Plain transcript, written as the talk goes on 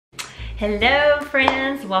Hello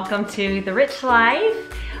friends, welcome to The Rich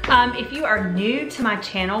Life. If you are new to my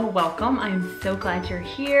channel, welcome. I'm so glad you're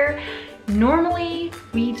here. Normally,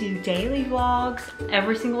 we do daily vlogs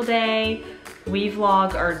every single day. We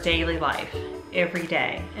vlog our daily life every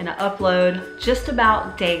day and I upload just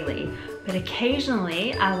about daily. But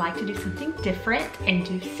occasionally, I like to do something different and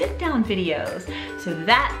do sit-down videos. So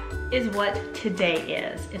that is what today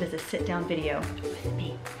is. It is a sit-down video with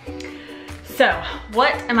me. So,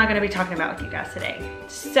 what am I gonna be talking about with you guys today?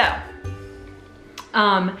 So,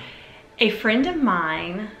 a friend of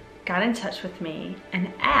mine got in touch with me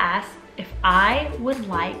and asked if I would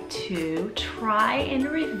like to try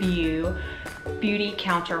and review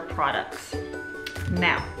Beautycounter products.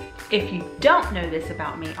 Now, if you don't know this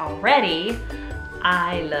about me already,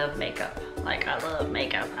 I love makeup. Like, I love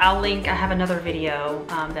makeup. I have another video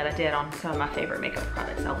that I did on some of my favorite makeup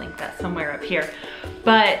products. I'll link that somewhere up here.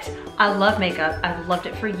 But I love makeup. I've loved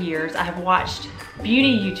it for years. I have watched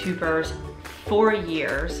beauty YouTubers for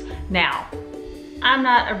years. Now, I'm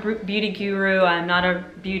not a beauty guru. I'm not a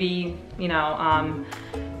beauty, YouTuber.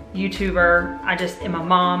 I just am a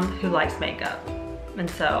mom who likes makeup. And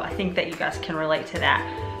so I think that you guys can relate to that.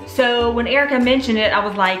 So when Erica mentioned it, I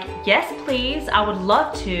was like, yes, please, I would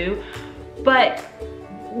love to. But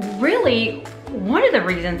really, one of the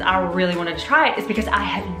reasons I really wanted to try it is because I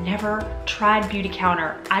have never tried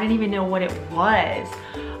Beautycounter. I didn't even know what it was.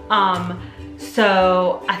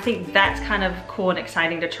 So I think that's kind of cool and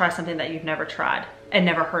exciting to try something that you've never tried and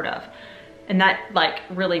never heard of. And that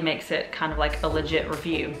really makes it kind of like a legit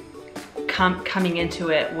review. Coming into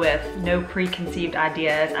it with no preconceived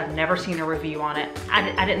ideas. I've never seen a review on it.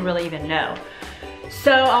 I didn't really even know.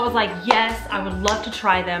 So I was like, yes, I would love to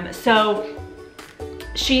try them. So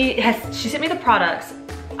she sent me the products.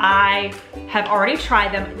 I have already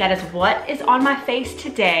tried them. That is what is on my face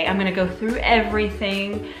today. I'm gonna go through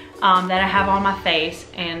everything that I have on my face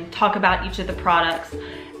and talk about each of the products,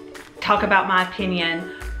 talk about my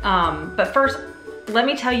opinion. But first, let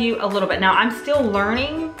me tell you a little bit. Now, I'm still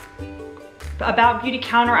learning about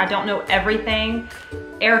Beautycounter. I don't know everything.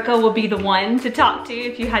 Erica will be the one to talk to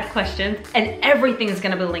if you had questions, and everything is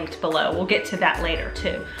gonna be linked below. We'll get to that later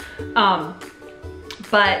too.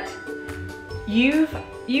 But you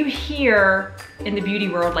hear in the beauty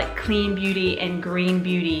world like clean beauty and green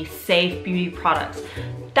beauty, safe beauty products.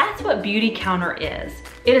 That's what Beautycounter is.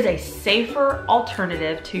 It is a safer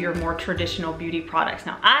alternative to your more traditional beauty products.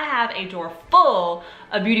 Now, I have a drawer full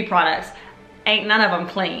of beauty products. Ain't none of them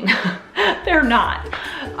clean. They're not.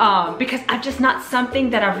 Because I've just not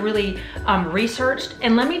something that I've really researched.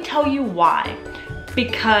 And let me tell you why.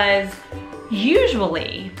 Because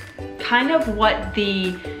usually, kind of what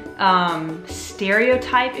the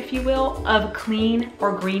stereotype, if you will, of clean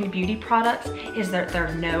or green beauty products is that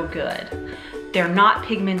they're no good. They're not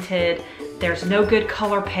pigmented. There's no good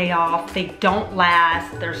color payoff. They don't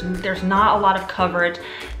last. There's not a lot of coverage.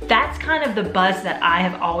 That's kind of the buzz that I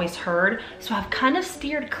have always heard. So I've kind of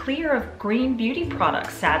steered clear of green beauty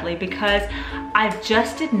products, sadly, because I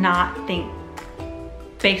just did not think,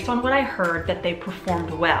 based on what I heard, that they performed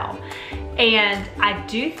well. And I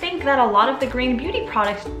do think that a lot of the green beauty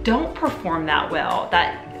products don't perform that well.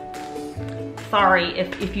 Sorry,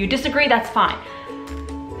 if you disagree, that's fine.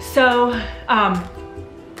 So,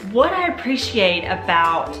 what I appreciate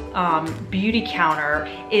about Beautycounter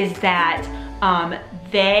is that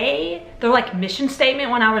they're like mission statement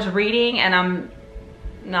when I was reading, and I'm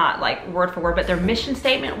not like word for word, but their mission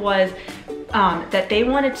statement was that they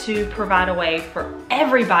wanted to provide a way for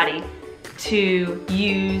everybody to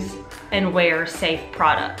use and wear safe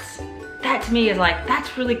products. That to me is like,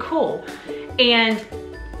 that's really cool. And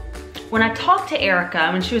when I talked to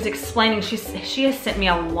Erica, when she was explaining, she has sent me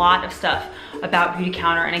a lot of stuff about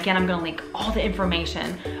Beautycounter, and again, I'm gonna link all the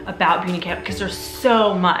information about Beautycounter because there's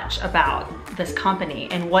so much about this company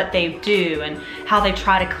and what they do and how they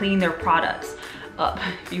try to clean their products up,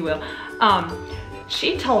 if you will.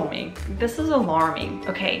 She told me, this is alarming,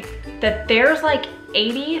 okay, that there's like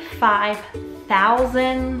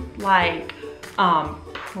 85,000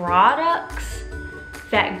 products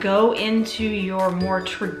that go into your more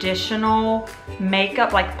traditional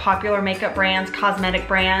makeup, like popular makeup brands, cosmetic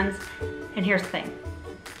brands. And here's the thing,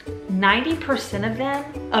 90% of them,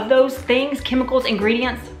 of those things, chemicals,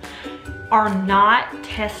 ingredients, are not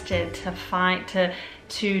tested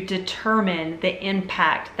to determine the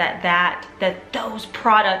impact that those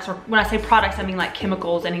products, or when I say products, I mean like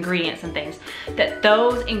chemicals and ingredients and things, that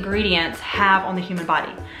those ingredients have on the human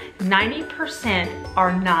body. 90%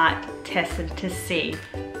 are not tested to see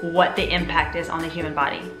what the impact is on the human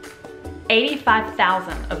body.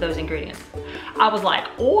 85,000 of those ingredients. I was like,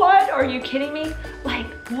 what? Are you kidding me? Like,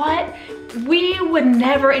 what? We would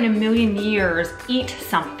never in a million years eat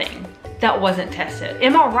something that wasn't tested.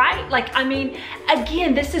 Am I right? Like, I mean,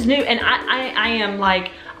 again, this is new, and I am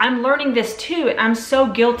like, I'm learning this too, and I'm so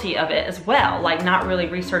guilty of it as well, like not really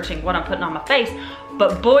researching what I'm putting on my face,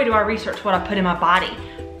 but boy, do I research what I put in my body.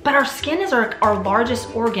 But our skin is our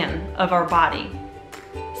largest organ of our body.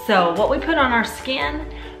 So what we put on our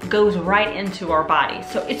skin goes right into our body.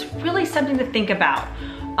 So it's really something to think about.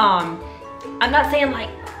 I'm not saying like,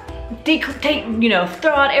 you know,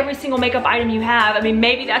 throw out every single makeup item you have. I mean,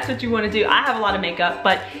 maybe that's what you want to do. I have a lot of makeup,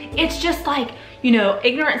 but it's just like, you know,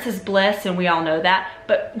 ignorance is bliss, and we all know that.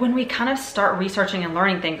 But when we kind of start researching and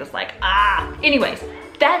learning things, it's like, anyways,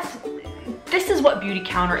 this is what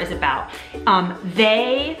Beautycounter is about.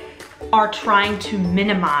 They are trying to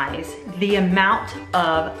minimize the amount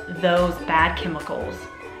of those bad chemicals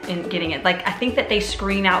in getting it. Like, I think that they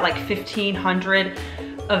screen out like 1,500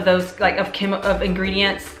 of those, like of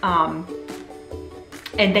ingredients. And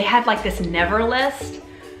they have like this never list.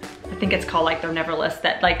 I think it's called like their never list,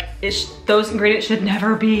 that like those ingredients should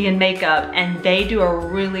never be in makeup, and they do a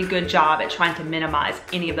really good job at trying to minimize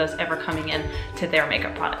any of those ever coming in to their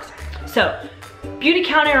makeup products. So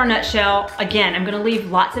Beautycounter in a nutshell. Again, I'm gonna leave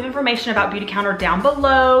lots of information about Beautycounter down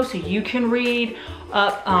below so you can read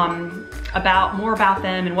up more about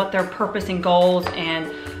them and what their purpose and goals, and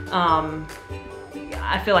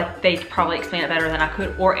I feel like they probably explain it better than I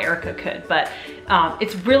could or Erica could, but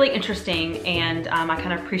it's really interesting, and I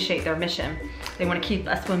kind of appreciate their mission. They want to keep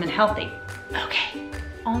us women healthy. Okay,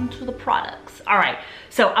 on to the products. All right,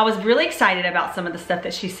 so I was really excited about some of the stuff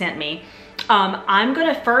that she sent me. I'm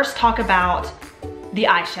gonna first talk about the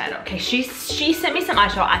eyeshadow. Okay, she sent me some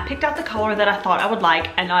eyeshadow. I picked out the color that I thought I would like,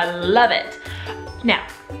 and I love it. Now,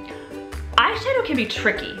 eyeshadow can be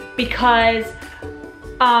tricky because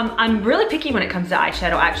I'm really picky when it comes to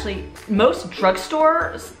eyeshadow. Actually, most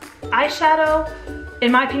drugstores eyeshadow,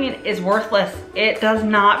 in my opinion, is worthless. It does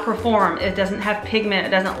not perform. It doesn't have pigment.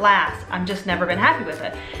 It doesn't last. I've just never been happy with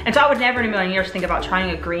it. And so I would never in a million years think about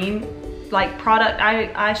trying a green like product,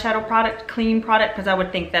 eyeshadow product, clean product, because I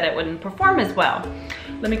would think that it wouldn't perform as well.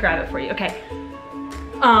 Let me grab it for you. Okay.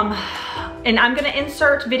 And I'm gonna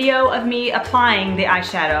insert video of me applying the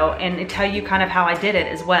eyeshadow and tell you kind of how I did it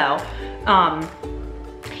as well.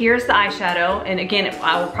 Here's the eyeshadow, and again,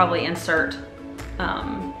 I will probably insert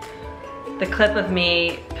the clip of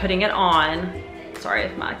me putting it on. Sorry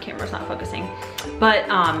if my camera's not focusing, but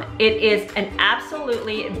it is an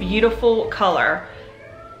absolutely beautiful color.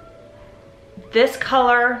 This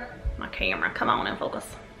color, my camera, come on and focus.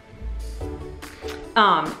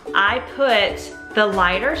 I put the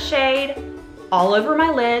lighter shade all over my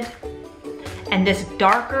lid and this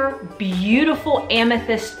darker, beautiful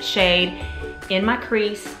amethyst shade in my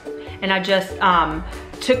crease. And I just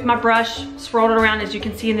took my brush, swirled it around as you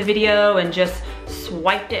can see in the video, and just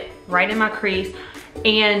swiped it right in my crease.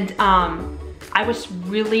 And I was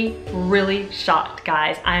really, really shocked,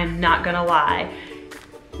 guys. I am not gonna lie.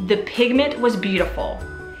 The pigment was beautiful.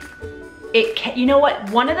 You know what?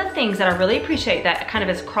 One of the things that I really appreciate that kind of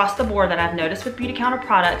is across the board that I've noticed with Beautycounter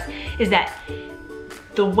products is that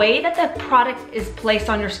the way that the product is placed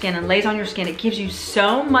on your skin and lays on your skin, it gives you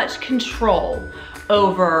so much control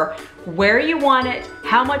over where you want it,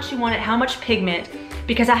 how much you want it, how much pigment.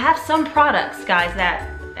 Because I have some products, guys, that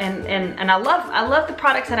and I love the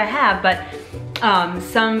products that I have, but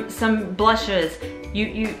some blushes,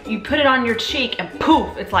 you put it on your cheek and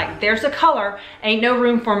poof, it's like there's a color, ain't no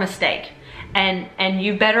room for mistake. And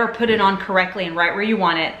you better put it on correctly and right where you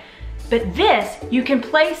want it. But this, you can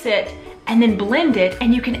place it and then blend it,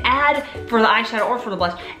 and you can add for the eyeshadow or for the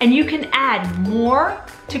blush, and you can add more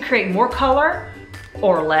to create more color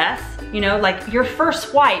or less. You know, like your first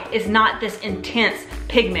swipe is not this intense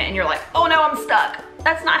pigment and you're like, oh no, I'm stuck.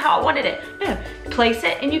 That's not how I wanted it. No, place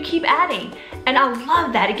it and you keep adding. And I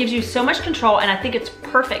love that. It gives you so much control, and I think it's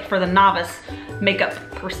perfect for the novice makeup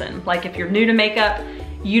person. Like if you're new to makeup,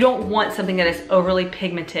 you don't want something that is overly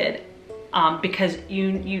pigmented because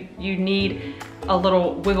you need a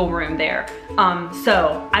little wiggle room there.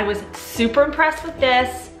 So I was super impressed with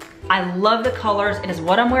this. I love the colors. It is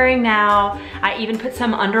what I'm wearing now. I even put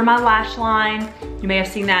some under my lash line. You may have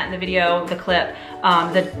seen that in the video, the clip.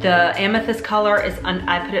 The amethyst color is,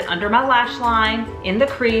 I put it under my lash line, in the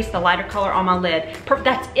crease, the lighter color on my lid.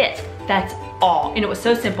 That's it, that's all. And it was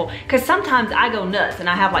so simple, because sometimes I go nuts and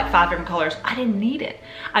I have like 5 different colors. I didn't need it.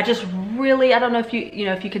 I just really, I don't know if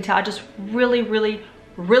if you can tell, I just really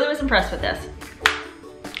was impressed with this.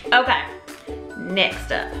 Okay,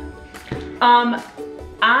 next up.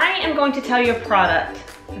 I am going to tell you a product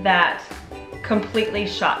that completely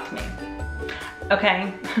shocked me,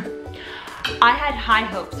 okay? I had high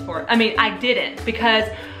hopes for it. I mean, I didn't, because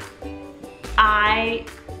I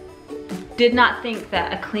did not think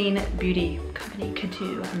that a clean beauty company could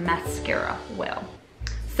do mascara well.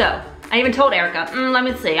 So I even told Erica, let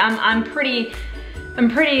me see, I'm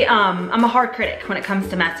a hard critic when it comes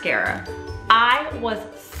to mascara. I was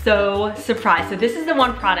so surprised. So this is the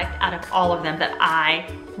one product out of all of them that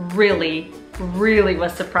I really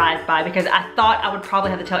was surprised by, because I thought I would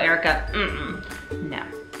probably have to tell Erica, no.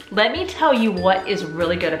 Let me tell you what is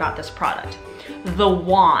really good about this product. The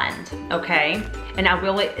wand, okay? And I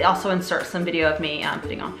will also insert some video of me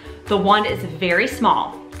putting on. The wand is very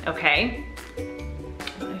small, okay?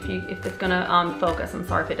 If it's gonna focus, I'm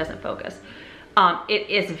sorry if it doesn't focus. It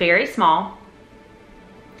is very small,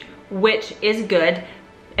 which is good.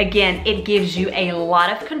 Again, it gives you a lot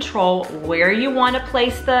of control where you want to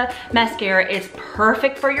place the mascara. It's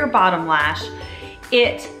perfect for your bottom lash.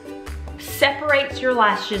 It separates your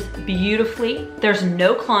lashes beautifully. There's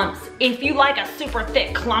no clumps. If you like a super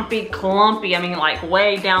thick, clumpy, I mean like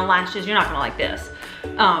way down lashes, you're not gonna like this.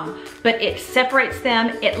 But it separates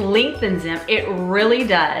them, it lengthens them, it really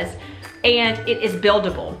does, and it is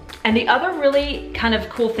buildable. And the other really kind of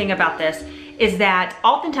cool thing about this is that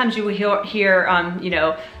oftentimes you will hear you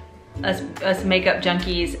know, us makeup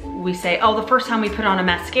junkies, we say, oh, the first time we put on a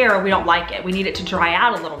mascara, we don't like it. We need it to dry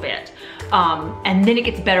out a little bit. And then it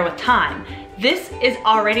gets better with time. This is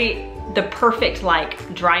already the perfect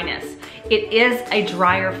like dryness. It is a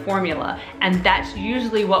drier formula, and that's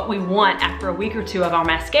usually what we want after a week or two of our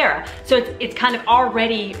mascara. So it's kind of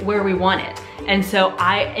already where we want it. And so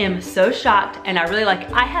I am so shocked, and I really like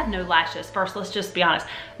it. I have no lashes. First, let's just be honest,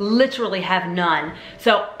 literally have none.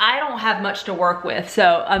 So I don't have much to work with.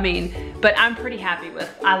 So, I mean, but I'm pretty happy with,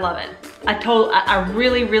 I love it. I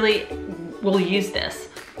really will use this.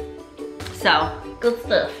 So, good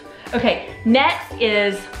stuff. Okay, next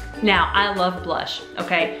is, now I love blush,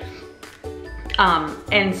 okay?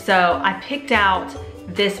 And so I picked out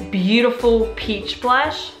this beautiful peach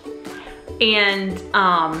blush, and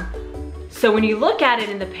so when you look at it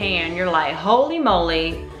in the pan, you're like, holy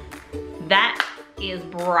moly, that is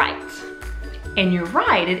bright. And you're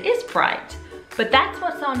right, it is bright, but that's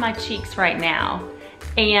what's on my cheeks right now.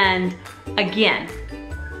 And again,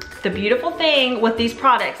 the beautiful thing with these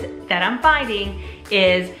products that I'm finding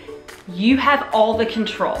is you have all the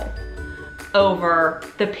control over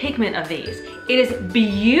the pigment of these. It is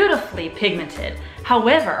beautifully pigmented.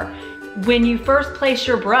 However, when you first place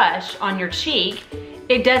your brush on your cheek,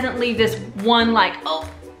 it doesn't leave this one like, oh,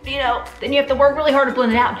 you know, then you have to work really hard to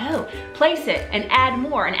blend it out. No, place it and add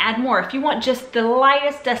more and add more. If you want just the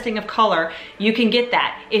lightest dusting of color, you can get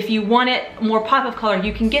that. If you want it more pop of color,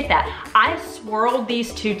 you can get that. I swirled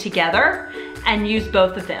these two together and used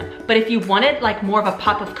both of them. But if you wanted like more of a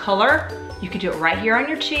pop of color, you could do it right here on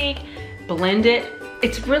your cheek, blend it.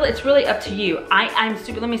 It's really up to you.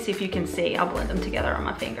 Let me see if you can see. I'll blend them together on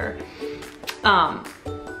my finger.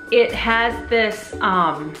 It has this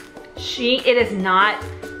sheen. It is not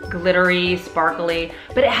glittery, sparkly,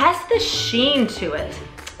 but it has this sheen to it.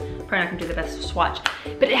 Probably not gonna do the best swatch,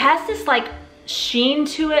 but it has this like sheen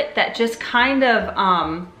to it that just kind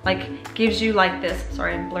of like gives you like this,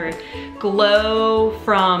 sorry I'm blurry, glow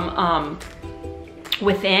from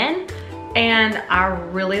within, and I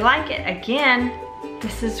really like it. Again,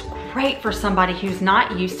 this is great for somebody who's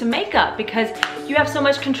not used to makeup because you have so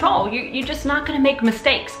much control. You're just not gonna make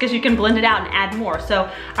mistakes because you can blend it out and add more. So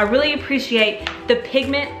I really appreciate the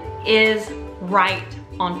pigment is right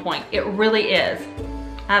on point. It really is.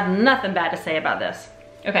 I have nothing bad to say about this.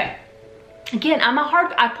 Okay, again,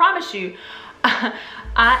 I promise you,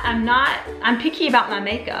 I'm picky about my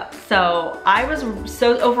makeup. So I was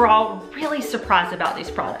overall really surprised about these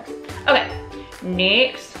products. Okay,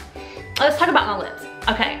 next, let's talk about my lips.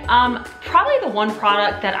 Okay, probably the one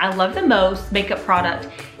product that I love the most, makeup product,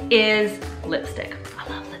 is lipstick. I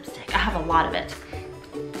love lipstick. I have a lot of it.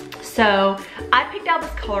 So I picked out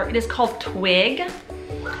this color. It is called Twig,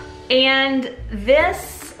 and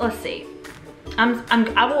this, let's see,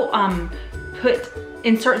 I will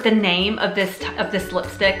insert the name of this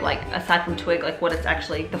lipstick, like aside from Twig, like what it's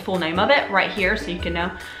actually, the full name of it right here, so you can know.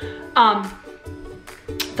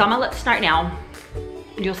 It's on my lips right now.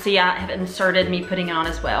 You'll see I have inserted me putting it on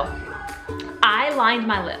as well. I lined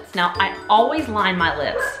my lips. Now, I always line my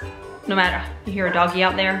lips, no matter, you hear a doggy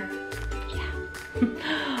out there?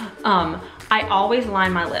 Yeah. I always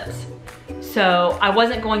line my lips. So I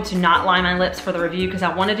wasn't going to not line my lips for the review because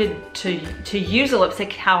I wanted to use a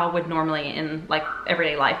lipstick how I would normally in like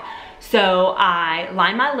everyday life. So I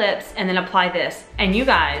line my lips and then apply this. And you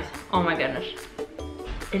guys, oh my goodness.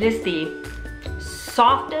 It is the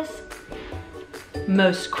softest,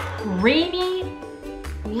 most creamy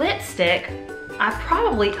lipstick I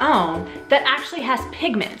probably own that actually has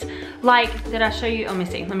pigment. Like, did I show you? Let me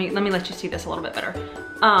see. Let me let you see this a little bit better.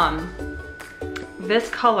 This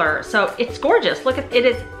color, so it's gorgeous. Look at it,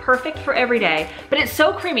 is perfect for every day, but it's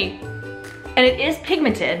so creamy and it is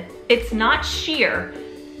pigmented. It's not sheer.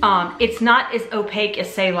 It's not as opaque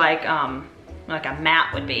as say like a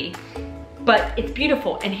matte would be, but it's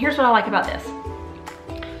beautiful. And here's what I like about this.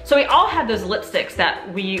 So we all have those lipsticks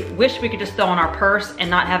that we wish we could just throw on our purse and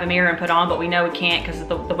not have a mirror and put on, but we know we can't because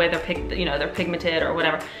of the way they're they're pigmented or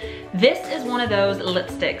whatever. This is one of those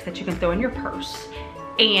lipsticks that you can throw in your purse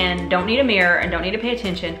and don't need a mirror and don't need to pay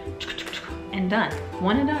attention, and done,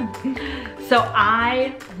 one and done. So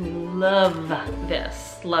I love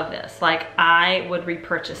this, Like I would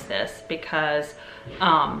repurchase this because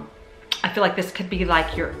I feel like this could be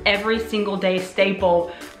like your every single day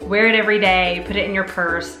staple. Wear it every day, put it in your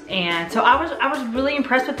purse. And so I was really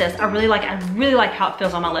impressed with this. I really like how it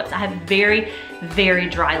feels on my lips. I have very, very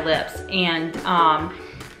dry lips, and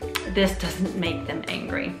this doesn't make them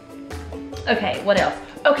angry. Okay, what else?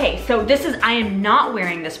 Okay, so I am not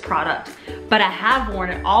wearing this product, but I have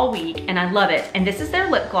worn it all week and I love it. And this is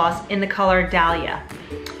their lip gloss in the color Dahlia.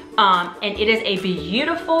 And it is a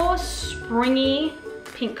beautiful, springy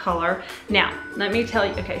pink color. Now, let me tell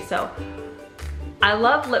you, okay, so I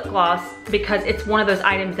love lip gloss because it's one of those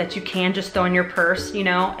items that you can just throw in your purse, you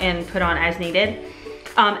know, and put on as needed.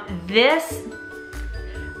 This,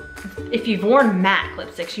 if you've worn MAC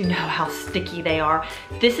lipsticks, you know how sticky they are.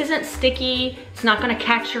 This isn't sticky, it's not gonna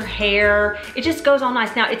catch your hair. It just goes on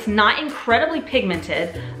nice. Now, it's not incredibly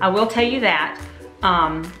pigmented, I will tell you that.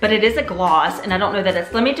 But it is a gloss, and I don't know that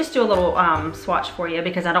it's, let me just do a little swatch for you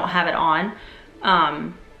because I don't have it on.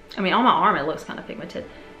 I mean, on my arm it looks kind of pigmented,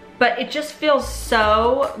 but it just feels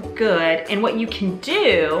so good. And what you can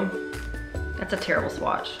do, that's a terrible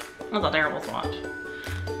swatch. That's a terrible swatch.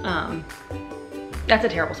 That's a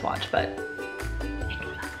terrible swatch, but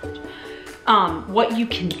ignore that swatch. What you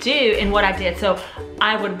can do, and what I did, so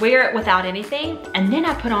I would wear it without anything, and then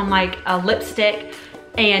I put on like a lipstick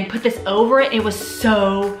and put this over it. It was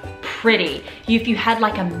so pretty. If you had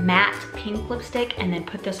like a matte pink lipstick and then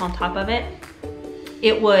put this on top of it,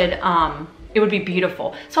 it would be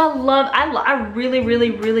beautiful. So I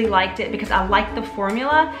really liked it because I liked the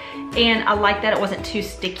formula, and I liked that it wasn't too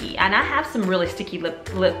sticky. And I have some really sticky lip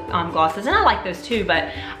glosses, and I like those too,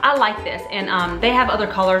 but I like this. And they have other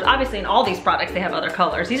colors. Obviously in all these products, they have other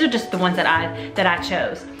colors. These are just the ones that I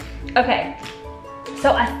chose. Okay,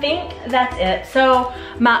 so I think that's it. So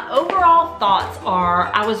my overall thoughts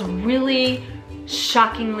are, I was really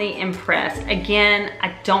shockingly impressed. Again,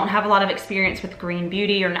 I don't have a lot of experience with green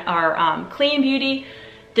beauty or clean beauty.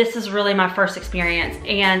 This is really my first experience,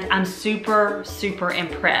 and I'm super, super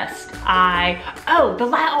impressed.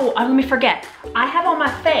 Let me forget. I have on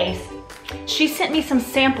my face, she sent me some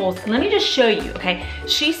samples. Let me just show you, okay?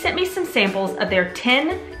 She sent me some samples of their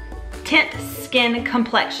Tint Skin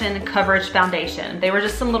Complexion Coverage Foundation. They were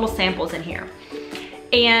just some little samples in here.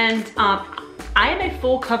 And I am a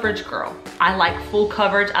full coverage girl. I like full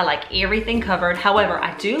coverage. I like everything covered. However,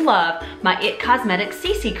 I do love my IT Cosmetics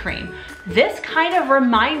CC cream. This kind of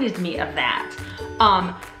reminded me of that.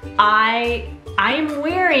 I am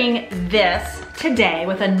wearing this today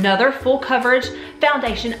with another full coverage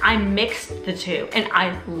foundation. I mixed the two, and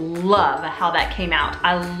I love how that came out.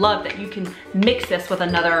 I love that you can mix this with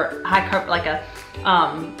another high cover, like a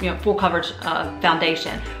full coverage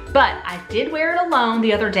foundation. But I did wear it alone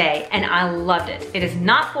the other day, and I loved it. It is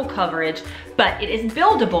not full coverage, but it is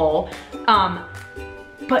buildable.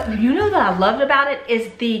 But you know what I loved about it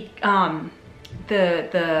is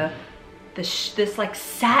this like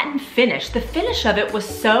satin finish. The finish of it was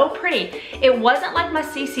so pretty. It wasn't like my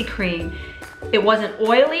CC cream. It wasn't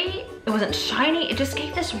oily, it wasn't shiny. It just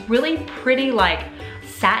gave this really pretty like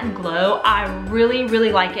satin glow. I really,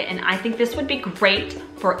 really like it, and I think this would be great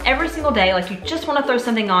for every single day. Like, you just want to throw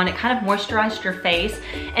something on, it kind of moisturized your face.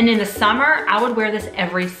 And in the summer, I would wear this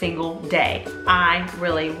every single day. I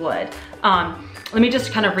really would. Let me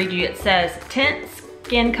just kind of read you. It says, Tint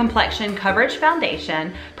Skin Complexion Coverage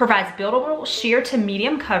Foundation provides buildable sheer to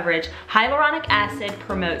medium coverage. Hyaluronic acid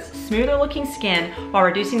promotes smoother looking skin while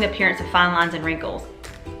reducing the appearance of fine lines and wrinkles.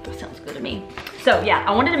 That sounds good to me. So yeah,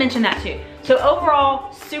 I wanted to mention that too. So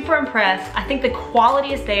overall, super impressed. I think the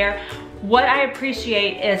quality is there. What I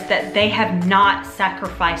appreciate is that they have not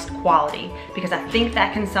sacrificed quality, because I think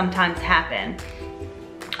that can sometimes happen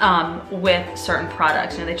with certain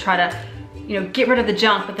products. You know, they try to you know, get rid of the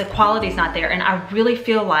junk, but the quality's not there. And I really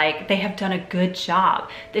feel like they have done a good job.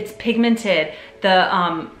 It's pigmented.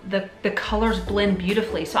 The colors blend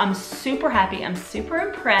beautifully. So I'm super happy. I'm super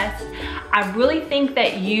impressed. I really think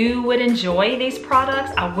that you would enjoy these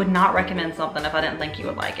products. I would not recommend something if I didn't think you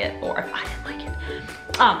would like it, or if I didn't like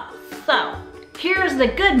it. So here's the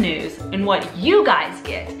good news and what you guys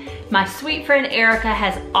get. My sweet friend Erica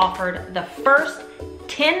has offered the first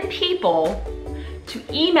 10 people to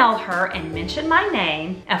email her and mention my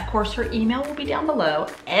name. Of course, her email will be down below.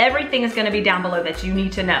 Everything is gonna be down below that you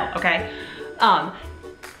need to know, okay?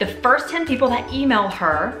 The first 10 people that email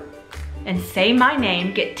her and say my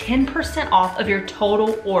name get 10% off of your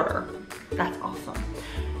total order. That's awesome.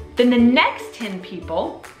 Then the next 10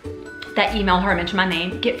 people that email her and mention my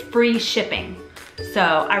name get free shipping. So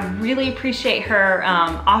I really appreciate her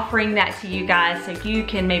offering that to you guys so you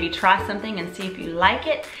can maybe try something and see if you like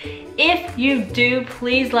it. If you do,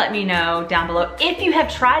 please let me know down below. If you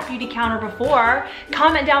have tried Beautycounter before,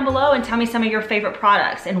 comment down below and tell me some of your favorite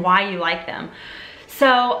products and why you like them.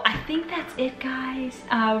 So I think that's it, guys.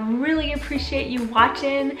 I really appreciate you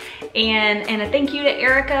watching, and a thank you to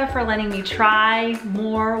Erica for letting me try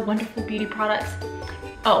more wonderful beauty products.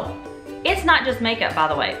 Oh, it's not just makeup, by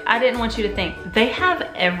the way. I didn't want you to think. They have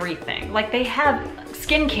everything. Like, they have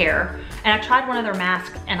skincare, and I tried one of their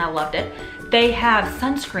masks and I loved it. They have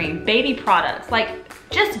sunscreen, baby products. Like,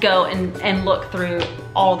 just go and look through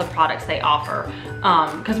all the products they offer.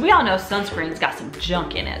 Because we all know sunscreen's got some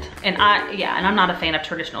junk in it. And I'm not a fan of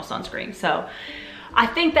traditional sunscreen. So I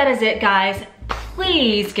think that is it, guys.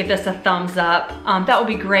 Please give this a thumbs up. That would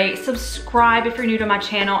be great. Subscribe if you're new to my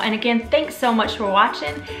channel. And again, thanks so much for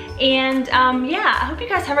watching. And yeah, I hope you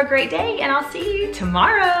guys have a great day, and I'll see you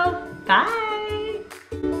tomorrow. Bye.